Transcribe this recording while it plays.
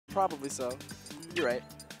Probably so. You're right.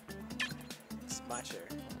 It's my chair.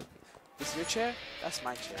 This is your chair? That's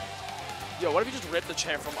my chair. Yo, what if you just ripped the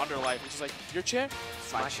chair from under life? It's just like, your chair?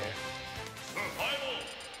 It's my chair.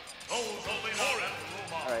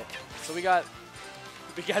 Alright, so we got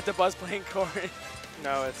Dabuz playing Corrin.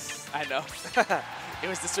 No, it's... I know. It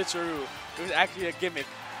was the switcheroo. It was actually a gimmick.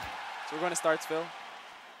 So we're going to starts, Phil.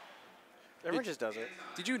 Everyone just does it.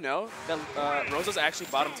 Did you know that Rosa's actually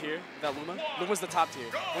bottom tier without Luma? Luma's the top tier.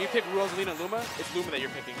 When you pick Rosalina and Luma, it's Luma that you're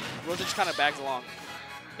picking. Rosa just kind of bags along.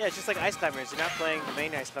 Yeah, it's just like Ice Climbers. You're not playing the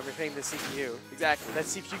main Ice Climber, you're playing the CPU. Exactly. That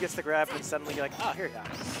CPU gets the grab, and suddenly you're like, oh, here it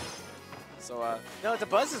comes. So, no,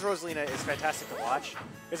 Dabuz's Rosalina is fantastic to watch.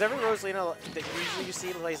 Because every Rosalina that usually you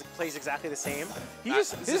see plays exactly the same.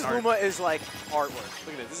 His Luma is like artwork.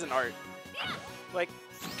 Look at this. This is an art. Like,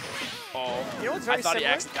 oh, you know what's very I thought similar? he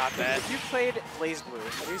actually got that. If you played Blaze Blue,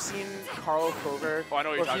 have you seen Carl Clover? Oh, I know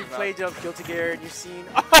what you're talking about. If you played Guilty Gear and you've seen...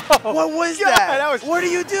 Oh, what was that? That was what are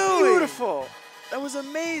you doing? Beautiful. That was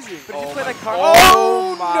amazing. But if you play like Carl...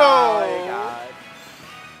 Oh, my no! God.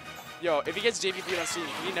 Yo, if he gets JV3 on stream,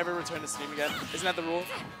 can he never return to stream again? Isn't that the rule?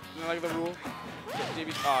 Isn't that like the rule?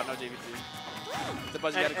 JV... Oh, no JV3. The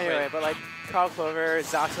buzz you gotta quit. Anyway, but like Carl Clover,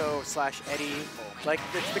 Zato / Eddie, like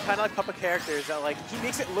it's the kind of like puppet characters that like he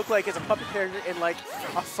makes it look like it's a puppet character in like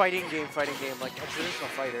a fighting game, like a traditional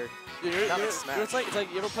fighter. It's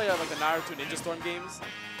like you ever play like the Naruto Ninja Storm games,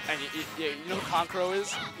 and you know who Kankuro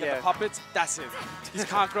is? Yeah. The puppets. That's him. He's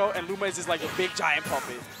Kankuro, and Luma is just like a big giant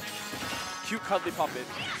puppet, cute cuddly puppet.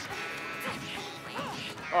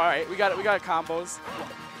 All right, we got combos.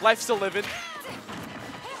 Life's still living.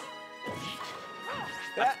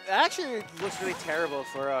 That actually looks really terrible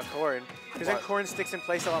for Corrin, because then Corrin sticks in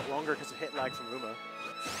place a lot longer because of hit lag from Luma.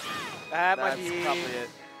 That might be probably it.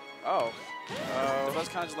 Oh. The buzz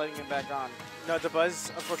kind of just letting him back on. No, the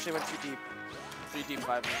buzz unfortunately went too deep. 3 deep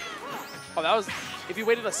 5. Oh, that was. If he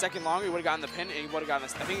waited a second longer, he would have gotten the pin, and he would have gotten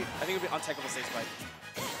this. I think it would be untechable safe spike.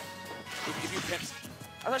 If you pin.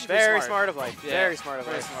 That's actually very smart of Life. Yeah, very smart of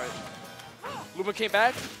Life. Life. Smart. Luma came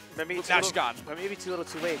back. Now she's gone. But maybe too little,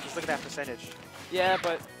 too late. Just look at that percentage. Yeah,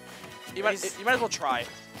 but you might as well try.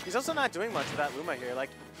 He's also not doing much with that Luma here. Like,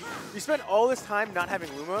 you spent all this time not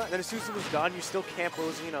having Luma, and then as soon as Luma's gone, you still camp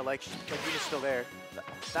Rosalina like Luma's still there.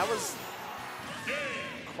 That was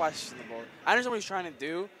questionable. I understand what he's trying to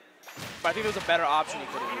do, but I think there was a better option he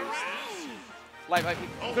could have used. Like he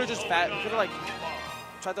could have just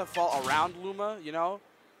tried to fall around Luma, you know?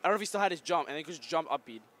 I don't know if he still had his jump, and then he could just jump up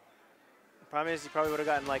beat. The problem is he probably would have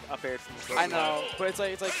gotten like up aired from the I know, but it's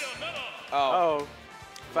like oh.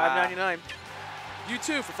 $5.99. Wow. You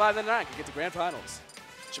too for $5.99 can get to grand finals.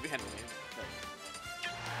 Should be handling you.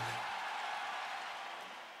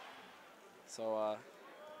 So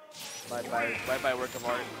bye work of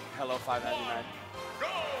art. Hello $5.99.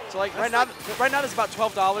 So like right now there's about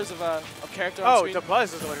 $12 of character on screen. Oh, Dabuz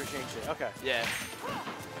is the one who changed it. Okay. Yeah.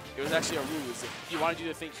 It was actually a ruse. He wanted you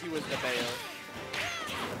to think he was the Bayo.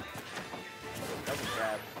 That was a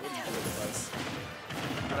grab. What do you do with Dabuz?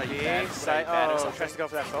 Oh, tries to go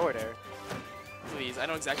for that forward air. Please, I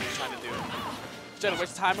know exactly what you're trying to do. He's trying to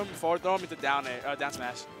waste time him, forward throw him into down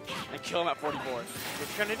smash, and kill him at 44. What you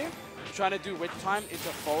trying to do? I'm trying to do wait time into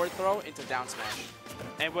forward throw into down smash,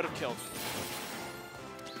 and would have killed.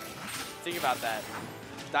 Think about that.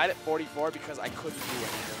 Died at 44 because I couldn't do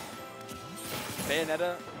anything.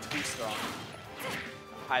 Bayonetta, too strong.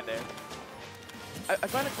 Hi there. I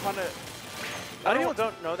find it kind of... A lot of people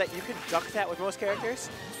don't know that you can duck that with most characters.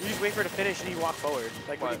 You just wait for it to finish and you walk forward.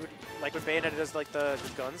 Like when Bayonetta does like the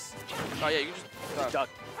guns. Oh yeah, you can just duck.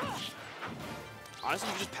 Honestly,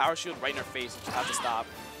 you can just power shield right in her face. You just have to stop.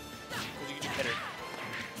 Because you can just hit her.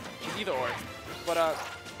 It's either or. But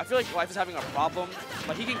I feel like Life is having a problem.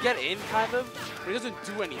 Like he can get in kind of, but he doesn't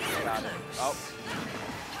do anything about it. Oh.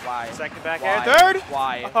 Why? Second back air. Third?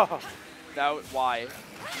 Why? Oh. Why?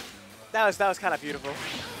 That was kind of beautiful.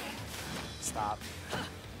 Stop.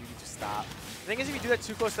 You need to stop. The thing is, if you do that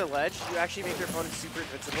too close to the ledge, you actually make your opponent super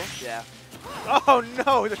invincible. Yeah. Oh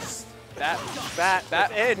no! That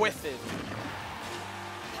with it.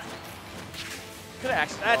 Could have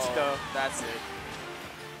actually. That's dope. That's it.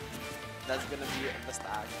 That's gonna be the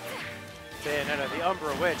stack. No, the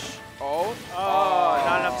Umbra Witch. Oh.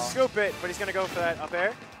 Not enough to scoop it, but he's gonna go for that up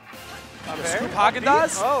air. Up air. Scoop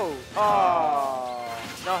Haagen-Dazs? Oh.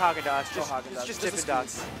 No Haagen-Dazs. No Haagen-Dazs. Just Dippin'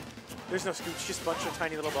 Dots. There's no scoops, just a bunch of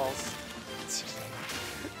tiny little balls.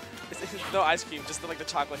 No ice cream, just like the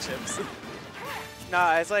chocolate chips.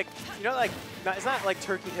 Nah, it's like, you know, like, it's not like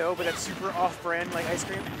Turkey Hill, but that's super off-brand like ice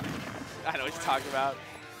cream. I know what you're talking about.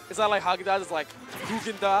 It's not like Haagen-Dazs, it's like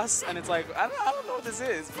Haagen-Dazs, and it's like, I don't know what this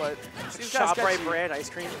is, but it seems kind of ShopRite sketchy. brand ice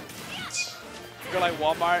cream. Go like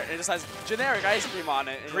Walmart, and it just has generic ice cream on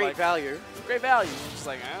it. And Great like, value. Great value. It's just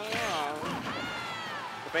like, I don't know.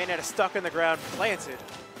 The Bayonetta is stuck in the ground, planted.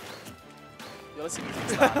 Yo, let's see if we can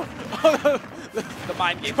stop. The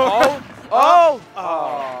mind game. Oh! Oh!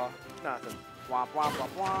 Oh! Nothing. Womp, womp, womp,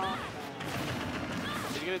 womp.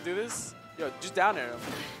 Are you gonna do this? Yo, just down air him.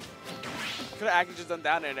 Could have actually just done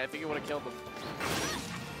down air, and I think it would have killed him.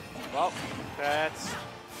 Well, That's...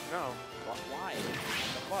 No. why?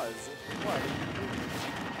 The buzz. What?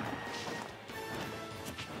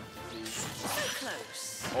 Please. So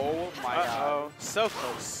close. Oh my god. So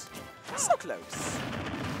close. So close.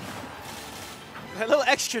 A little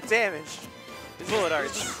extra damage. Bullet arch.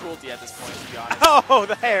 This is cruelty at this point, to be honest. Oh,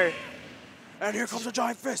 the hair. And here comes a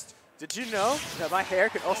giant fist. Did you know that my hair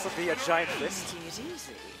could also be a giant fist? Easy is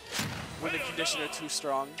easy. When the conditioner too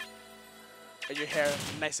strong, and your hair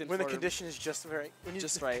nice and When the firm. condition is just right. When you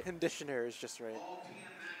Just right. Conditioner is just right.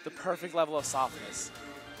 The perfect level of softness.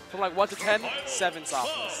 From like 1 to 10, 7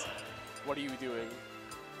 softness. What are you doing?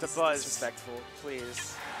 The This is buzz. disrespectful.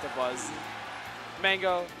 Please. The buzz.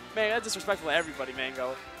 Mango. Man, that's disrespectful to everybody,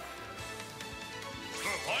 Mango.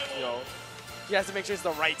 Yo. He has to make sure it's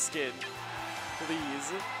the right skin.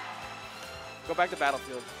 Please. Go back to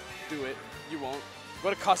Battlefield. Do it. You won't. Go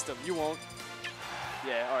to Custom. You won't.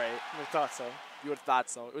 Yeah, alright. I thought so. You would have thought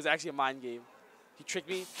so. It was actually a mind game. He tricked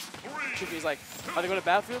me. He's like, are they going to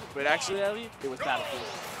Battlefield? But actually, it was Battlefield.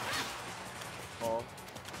 Oh.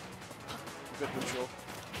 Good neutral.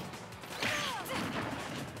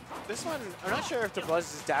 This one, I'm not sure if the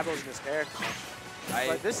buzz is Dabuz in this character.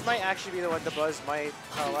 But this might actually be the one the buzz might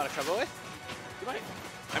have a lot of trouble with. He might.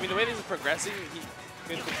 I mean, the way this is progressing, he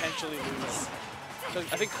could potentially lose. So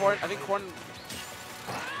I think Corrin.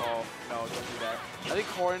 Oh no! Don't do that. I think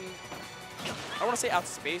Corrin. I don't want to say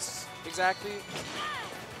outspace exactly.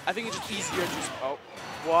 I think it's just easier to just. Oh.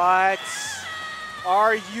 What?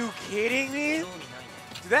 Are you kidding me?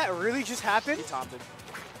 Did that really just happen? He taunted.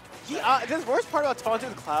 The worst part about taunting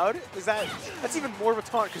the cloud is that that's even more of a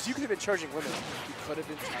taunt because you could have been charging women. He could have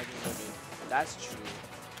been charging women. That's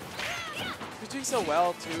true. He's doing so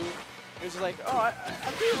well too. He was just like, oh,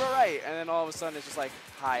 I'm doing all right, and then all of a sudden it's just like,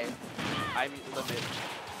 hi, I'm limit.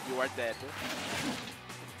 You are dead.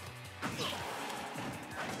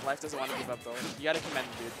 Life doesn't want to give up though. You gotta commend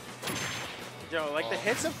him, dude. Yo, like the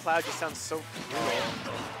hits of cloud just sound so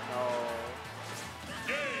brutal.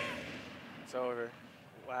 No. It's over.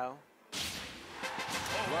 Wow.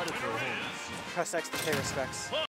 Press X to pay respects.